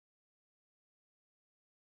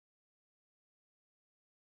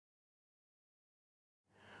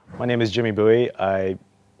My name is Jimmy Bui. I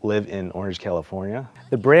live in Orange, California.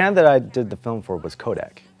 The brand that I did the film for was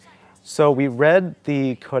Kodak. So we read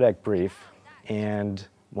the Kodak brief, and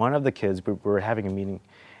one of the kids, we were having a meeting,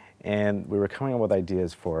 and we were coming up with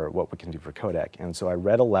ideas for what we can do for Kodak. And so I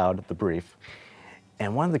read aloud the brief,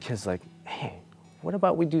 and one of the kids was like, hey, what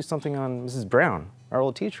about we do something on Mrs. Brown, our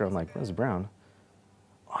old teacher? I'm like, Mrs. Brown?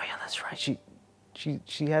 Oh yeah, that's right.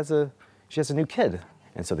 She has a new kid.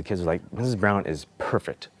 And so the kids were like, Mrs. Brown is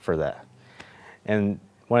perfect for that. And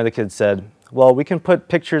one of the kids said, well, we can put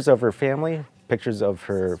pictures of her family, pictures of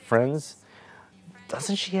her friends.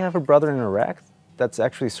 Doesn't she have a brother in Iraq that's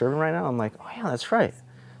actually serving right now? I'm like, oh yeah, that's right.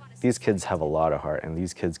 These kids have a lot of heart, and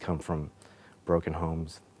these kids come from broken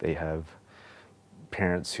homes. They have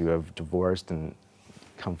parents who have divorced and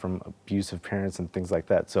come from abusive parents and things like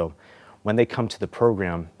that. So when they come to the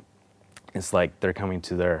program, it's like they're coming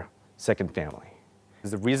to their second family.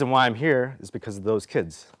 The reason why I'm here is because of those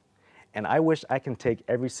kids. And I wish I can take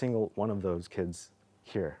every single one of those kids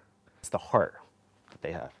here. It's the heart that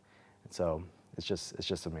they have. And so it's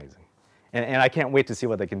just amazing. And I can't wait to see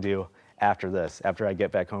what they can do after this, after I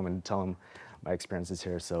get back home and tell them my experiences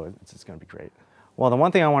here. So it's going to be great. Well, the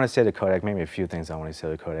one thing I want to say to Kodak, maybe a few things I want to say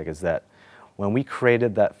to Kodak, is that when we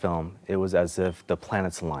created that film, it was as if the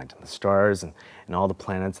planets aligned, the stars and all the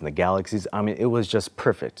planets and the galaxies. I mean, it was just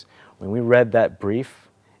perfect. When we read that brief,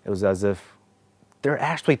 it was as if they're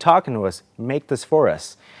actually talking to us, make this for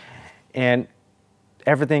us. And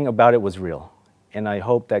everything about it was real. And I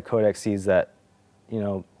hope that Kodak sees that, you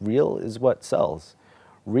know, real is what sells.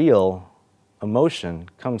 Real emotion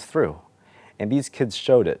comes through. And these kids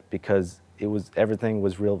showed it because everything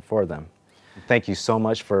was real for them. Thank you so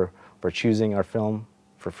much for choosing our film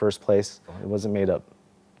for first place. It wasn't made up.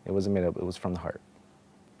 It wasn't made up. It was from the heart.